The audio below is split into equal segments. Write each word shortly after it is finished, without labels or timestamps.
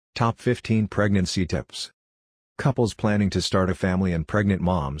Top 15 Pregnancy Tips. Couples planning to start a family and pregnant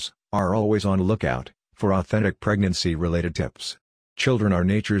moms are always on the lookout for authentic pregnancy-related tips. Children are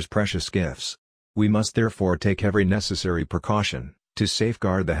nature's precious gifts. We must therefore take every necessary precaution to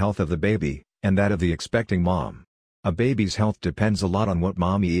safeguard the health of the baby and that of the expecting mom. A baby's health depends a lot on what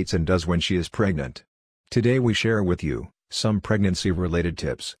mommy eats and does when she is pregnant. Today we share with you some pregnancy-related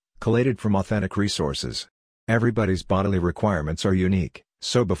tips, collated from authentic resources. Everybody's bodily requirements are unique,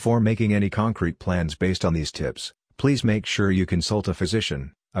 so before making any concrete plans based on these tips, please make sure you consult a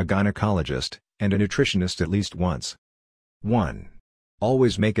physician, a gynecologist, and a nutritionist at least once. 1.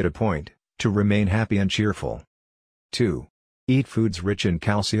 Always make it a point to remain happy and cheerful. 2. Eat foods rich in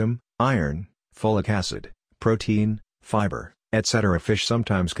calcium, iron, folic acid, protein, fiber, etc. Fish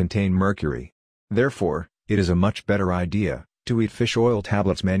sometimes contain mercury. Therefore, it is a much better idea to eat fish oil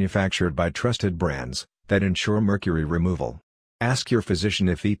tablets manufactured by trusted brands that ensure mercury removal. Ask your physician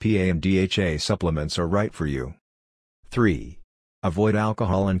if EPA and DHA supplements are right for you. 3. Avoid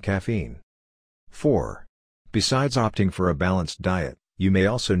alcohol and caffeine. 4. Besides opting for a balanced diet, you may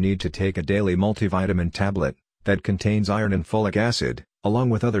also need to take a daily multivitamin tablet that contains iron and folic acid,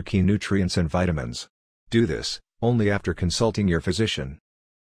 along with other key nutrients and vitamins. Do this only after consulting your physician.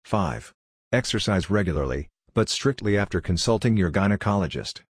 5. Exercise regularly, but strictly after consulting your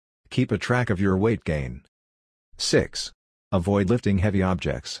gynecologist. Keep a track of your weight gain. 6. Avoid lifting heavy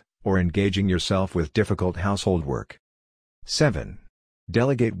objects or engaging yourself with difficult household work. 7.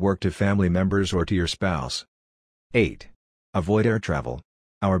 Delegate work to family members or to your spouse. 8. Avoid air travel.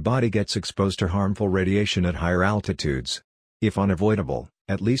 Our body gets exposed to harmful radiation at higher altitudes. If unavoidable,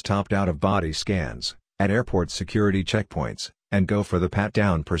 at least opt out of body scans at airport security checkpoints, and go for the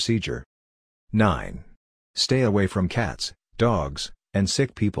pat-down procedure. 9. Stay away from cats, dogs, and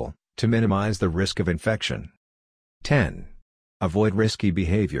sick people to minimize the risk of infection. 10. Avoid risky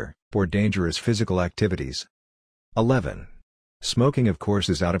behavior or dangerous physical activities. 11. Smoking of course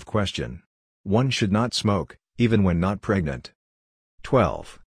is out of question. One should not smoke, even when not pregnant.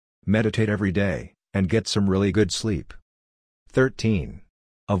 12. Meditate every day, and get some really good sleep. 13.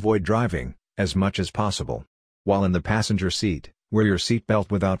 Avoid driving, as much as possible. While in the passenger seat, wear your seatbelt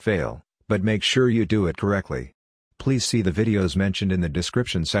without fail, but make sure you do it correctly. Please see the videos mentioned in the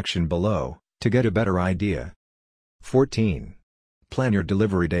description section below, to get a better idea. 14. Plan your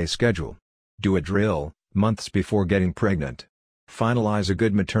delivery day schedule. Do a drill, months before getting pregnant. Finalize a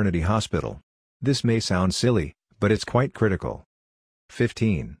good maternity hospital. This may sound silly, but it's quite critical.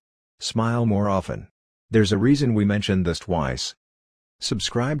 15. Smile more often. There's a reason we mentioned this twice.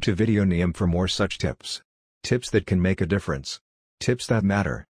 Subscribe to Videonium for more such tips. Tips that can make a difference. Tips that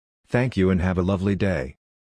matter. Thank you and have a lovely day.